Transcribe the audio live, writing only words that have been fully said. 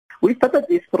We started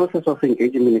this process of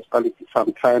engaging municipalities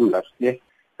sometime last year,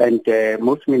 and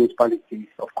most municipalities,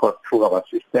 of course, through our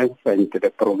assistance and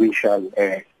the provincial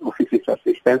offices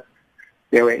assistance,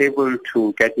 they were able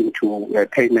to get into a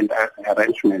payment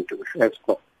arrangement with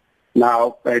Eskom.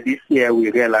 Now, this year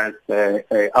we realized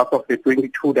out of the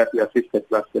 22 that we assisted,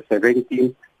 plus the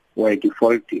 17 were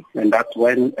defaulting, and that's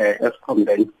when Eskom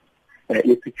then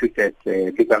instituted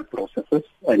legal processes,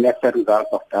 and as a result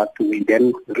of that, we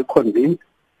then reconvened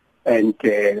and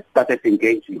started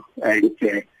engaging. And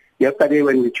yesterday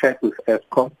when we checked with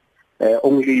Eskom,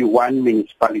 only one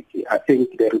municipality, I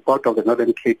think the report of the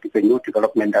Northern Cape is a new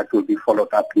development that will be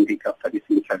followed up in after this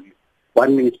interview.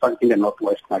 One municipality in the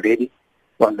Northwest, Naledi,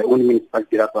 was the only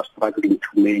municipality that was struggling to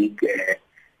make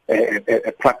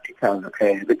a practical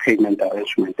repayment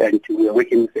arrangement, and we are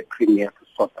working with the Premier to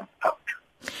sort that out.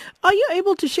 Are you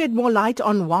able to shed more light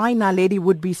on why Naledi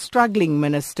would be struggling,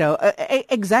 Minister?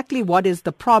 Exactly what is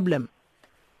the problem?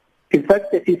 In fact,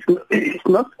 it's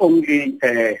not only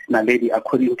Naledi,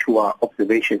 according to our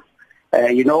observations.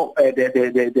 In your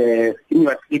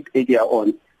sleep earlier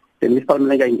on, the municipal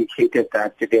manager indicated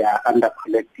that they are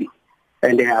under-collecting.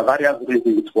 And there are various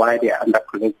reasons why they are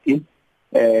under-collecting.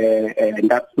 And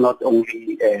that's not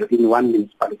only in one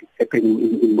municipality, it's happening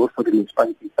in most of the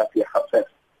municipalities that we have assessed.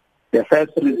 The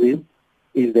first reason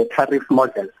is the tariff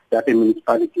model that the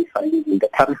municipalities are using. The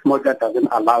tariff model doesn't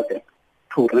allow them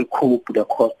to recoup the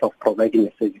cost of providing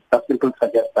a service. That simply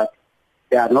suggests that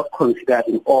they are not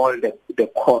considering all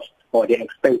the costs or the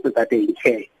expenses that they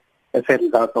incur as a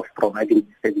result of providing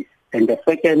the service. And the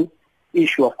second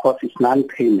issue, of course, is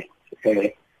non-payment.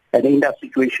 And in that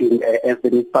situation, as the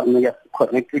municipal mayor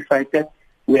correctly cited,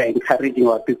 we are encouraging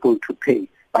our people to pay.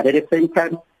 But at the same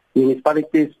time,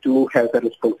 municipalities do have the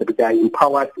responsibility. They are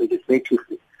empowered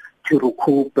legislatively to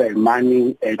recoup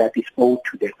money that is owed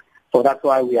to them. So that's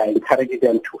why we are encouraging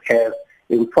them to have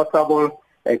enforceable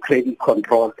credit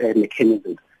control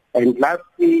mechanisms. And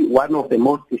lastly, one of the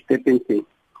most disturbing things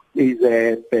is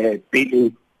the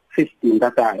billing system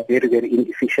that are very, very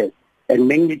inefficient. And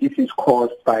mainly this is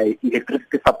caused by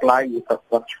electricity supply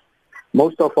infrastructure.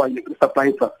 Most of our electricity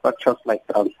supply infrastructures like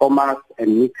transformers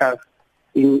and meters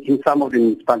in some of the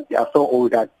municipalities are so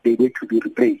old that they need to be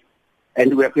replaced.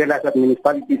 And we have realized that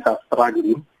municipalities are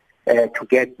struggling to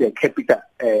get the capital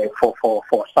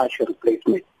for such a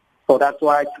replacement. So that's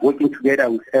why, working together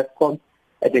with Eskom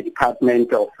at the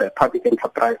Department of Public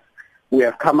Enterprise, we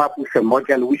have come up with a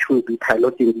model which will be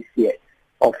piloting this year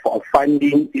of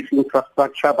funding this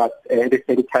infrastructure, but at the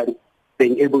same time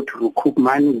being able to recoup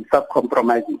money without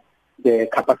compromising the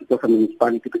capacity of a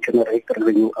municipality to generate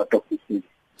revenue out of this service.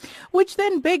 Which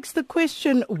then begs the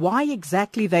question why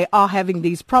exactly they are having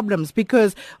these problems,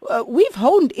 because we've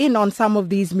honed in on some of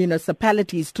these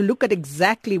municipalities to look at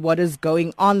exactly what is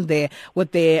going on there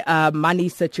with their money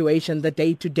situation, the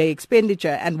day-to-day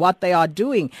expenditure and what they are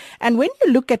doing. And when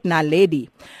you look at Naledi,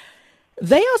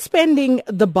 they are spending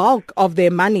the bulk of their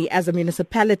money as a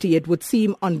municipality, it would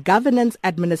seem, on governance,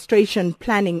 administration,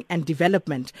 planning and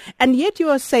development. And yet you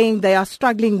are saying they are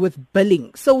struggling with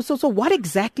billing. So what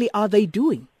exactly are they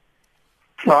doing?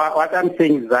 Well, what I'm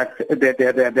saying is that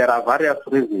there are various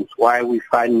reasons why we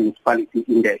find municipalities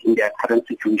in their current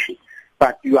situation.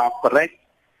 But you are correct.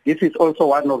 This is also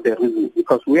one of the reasons,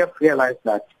 because we have realized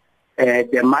that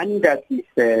the money that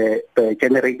is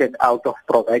generated out of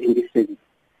providing this service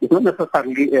is not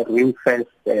necessarily a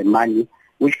ring-fenced money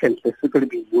which can specifically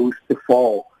be used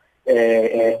for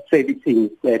servicing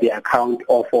the account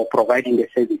or for providing the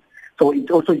service. So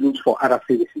it's also used for other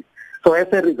services. So as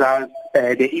a result,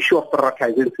 the issue of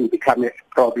prioritization become a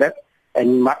problem,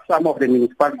 and some of the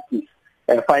municipalities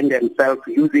find themselves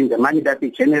using the money that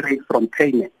they generate from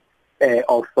payment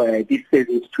of this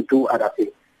service to do other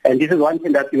things. And this is one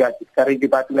thing that we are discouraging,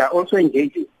 but we are also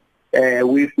engaging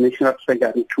with National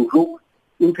Treasury to look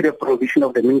into the provision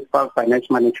of the Municipal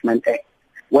Finance Management Act,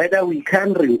 whether we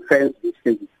can ring-fence this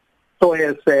service. So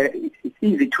it's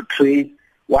easy to trace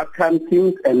what comes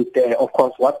in and, of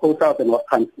course, what goes out and what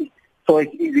comes in. So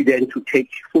it's easy then to take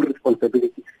full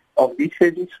responsibility of this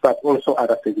service, but also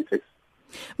other services.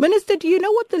 Minister, do you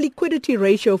know what the liquidity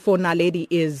ratio for Naledi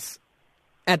is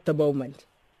at the moment?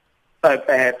 Out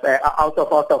of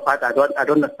that, I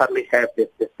don't necessarily have the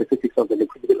specifics of the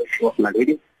liquidity ratio of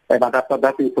Naledi, but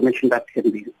that's information that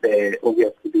can be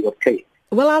obviously be obtained.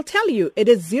 Well, I'll tell you, it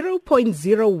is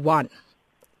 0.01.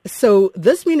 So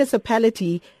this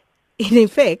municipality, in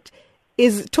effect,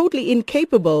 is totally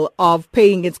incapable of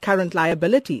paying its current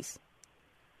liabilities.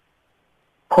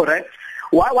 Correct.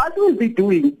 What we'll be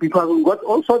doing, because we've got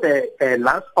also the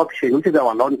last option, which is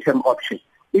our long-term option.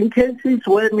 In cases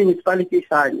where municipalities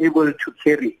are unable to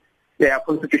carry their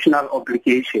constitutional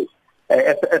obligations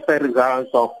as a result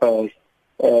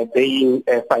of being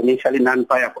financially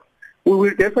non-viable. We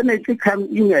will definitely come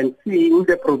in and see with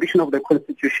the provision of the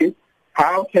Constitution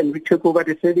how can we take over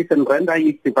the service and render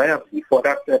it viable for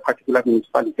that particular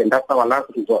municipality, and that's our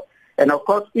last resort. And of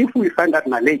course, if we find that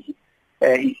Naledi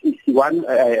is one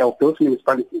of those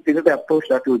municipalities, this is the approach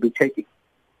that we'll be taking.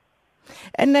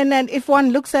 And then if one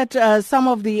looks at some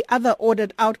of the other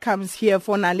audit outcomes here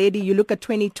for Naledi, you look at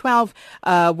 2012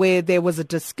 where there was a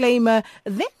disclaimer.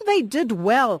 Then they did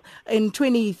well in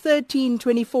 2013,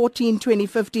 2014,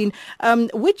 2015,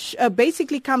 which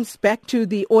basically comes back to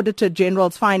the Auditor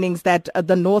General's findings that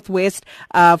the Northwest,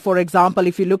 for example,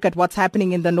 if you look at what's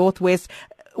happening in the Northwest,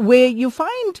 where you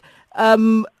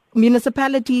find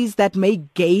municipalities that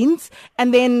make gains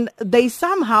and then they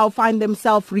somehow find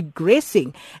themselves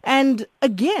regressing. And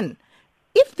again,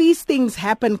 if these things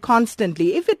happen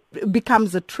constantly, if it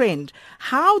becomes a trend,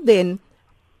 how then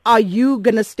are you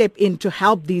going to step in to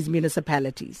help these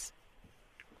municipalities?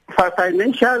 For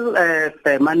financial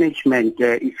management,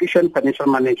 efficient financial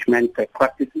management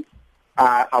practices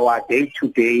are our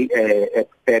day-to-day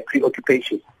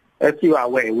preoccupation. As you are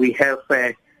aware, we have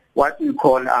what we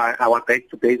call our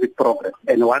back-to-basic program.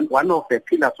 And one of the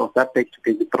pillars of that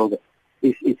back-to-basic program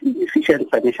is efficient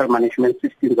financial management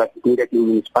systems that is needed in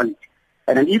municipalities.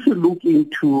 And then if you look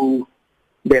into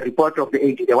the report of the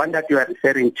AG, the one that you are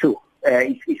referring to,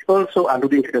 it's also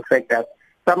alluding to the fact that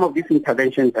some of these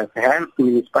interventions have helped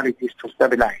municipalities to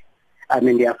stabilize,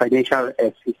 their financial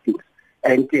systems.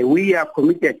 And we are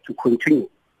committed to continue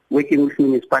working with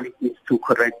municipalities to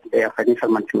correct their financial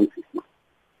management systems.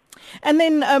 And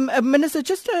then, Minister,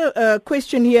 just a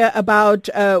question here about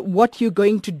what you're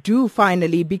going to do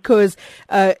finally, because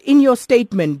in your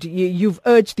statement, you've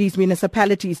urged these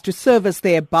municipalities to service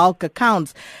their bulk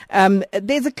accounts.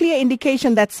 There's a clear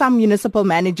indication that some municipal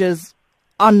managers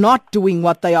are not doing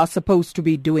what they are supposed to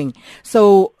be doing.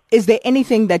 So is there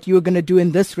anything that you're going to do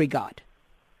in this regard?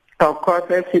 Of course,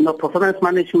 as you know, performance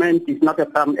management is not a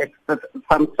thumb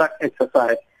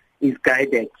exercise, is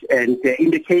guided. And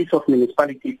in the case of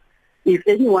municipalities, if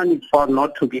anyone is found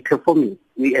not to be performing,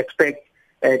 we expect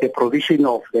the provision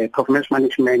of the performance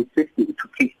management system to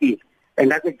kick in. And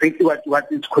that's exactly what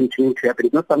is continuing to happen.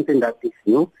 It's not something that is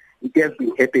new. It has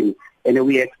been happening. And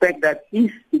we expect that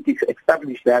if it is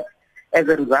established that as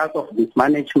a result of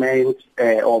mismanagement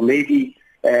or maybe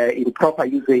improper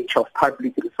usage of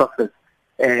public resources,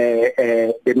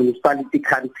 the municipality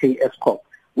can't pay Eskom,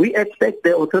 we expect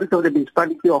the authority of the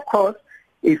municipality, of course.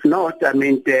 If not,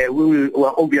 we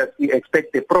will obviously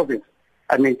expect the province,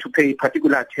 to pay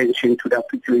particular attention to that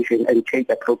situation and take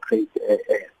appropriate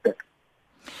steps.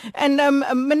 And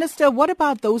Minister, what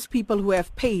about those people who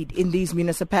have paid in these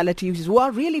municipalities who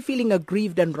are really feeling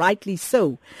aggrieved, and rightly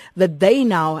so, that they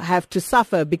now have to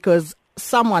suffer because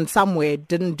someone somewhere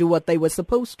didn't do what they were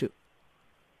supposed to?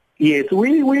 Yes,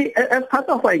 we as part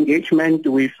of our engagement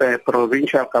with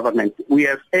provincial government, we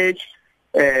have urged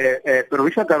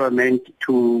provincial government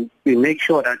to make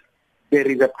sure that there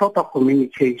is a proper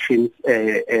communication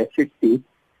system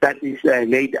that is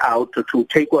laid out to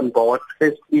take on board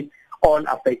firstly all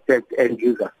affected end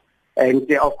users. And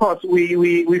of course, we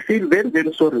feel very,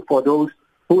 very sorry for those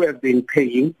who have been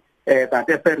paying, but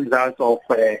as a result of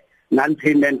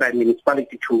non-payment by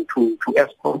municipality to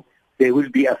Eskom, they will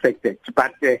be affected.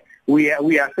 But we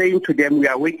are saying to them, we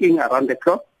are working around the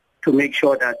clock to make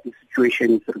sure that the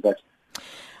situation is reversed.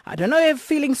 I don't know if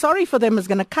feeling sorry for them is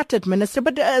going to cut it, Minister,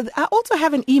 but I also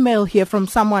have an email here from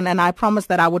someone, and I promised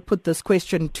that I would put this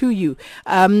question to you.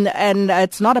 And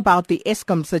it's not about the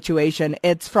Eskom situation.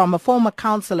 It's from a former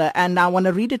councillor, and I want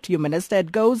to read it to you, Minister.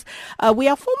 It goes, we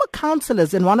are former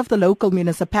councillors in one of the local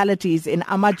municipalities in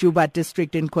Amajuba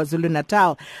district in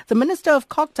KwaZulu-Natal. The Minister of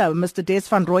COGTA, Mr. Des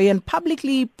van Rooyen,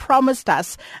 publicly promised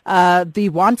us the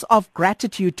wants of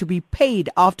gratitude to be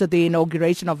paid after the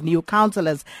inauguration of new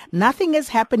councillors. Nothing has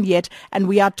happened yet, and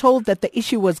we are told that the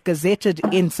issue was gazetted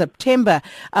in September.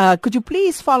 Could you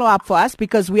please follow up for us,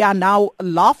 because we are now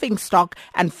laughing stock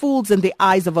and fools in the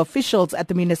eyes of officials at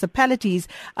the municipalities,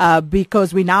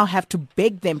 because we now have to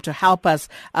beg them to help us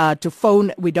to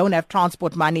phone. We don't have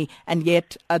transport money, and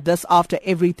yet this after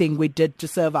everything we did to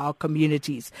serve our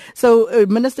communities. So,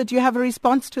 Minister, do you have a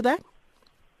response to that?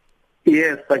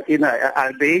 Yes, but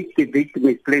I hate the victim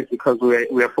misplaced because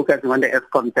we are focusing on the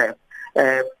Eskom tab.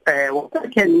 What I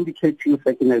can indicate to you,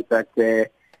 Sakina, is that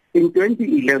in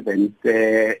 2011,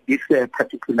 this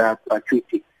particular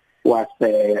gratuity was,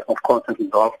 of course,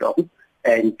 resolved on,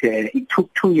 and it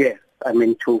took 2 years,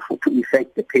 to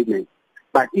effect the payment.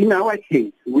 But in our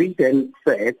case, we then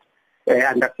said,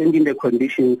 understanding the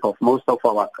conditions of most of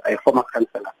our former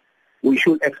councillors, we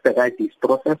should expedite this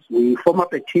process. We form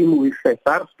up a team with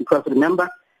SARS because remember,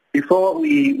 before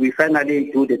we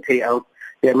finally do the payout,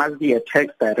 there must be a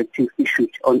tax directive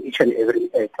issued on each and every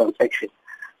transaction.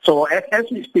 So as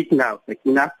we speak now,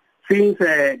 since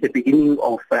the beginning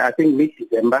of, I think,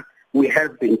 mid-December, we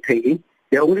have been paying.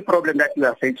 The only problem that we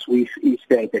are faced with is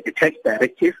the tax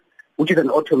directive, which is an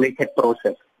automated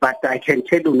process. But I can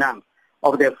tell you now,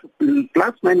 of the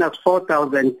plus minus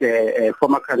 4,000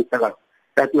 former councillors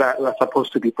that we are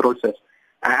supposed to be processed,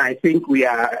 I think we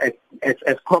are, as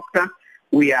COGTA,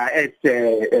 we are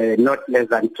at not less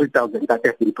than 3,000 that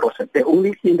have been processed. The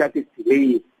only thing that is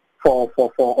delayed for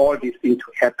all these things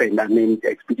to happen,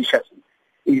 expeditiously,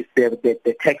 is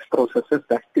the tax processes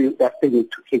that still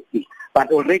need to kick in.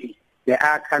 But already, there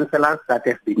are councillors that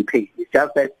have been paid. It's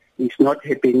just that it's not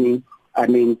happening, as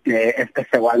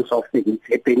a once-off thing. It's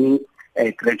happening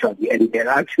gradually, and they're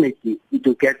ultimately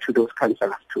to get to those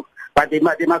councillors too. But they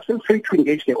must feel free to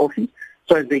engage the office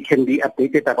so that they can be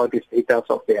updated about the status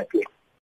of their claim.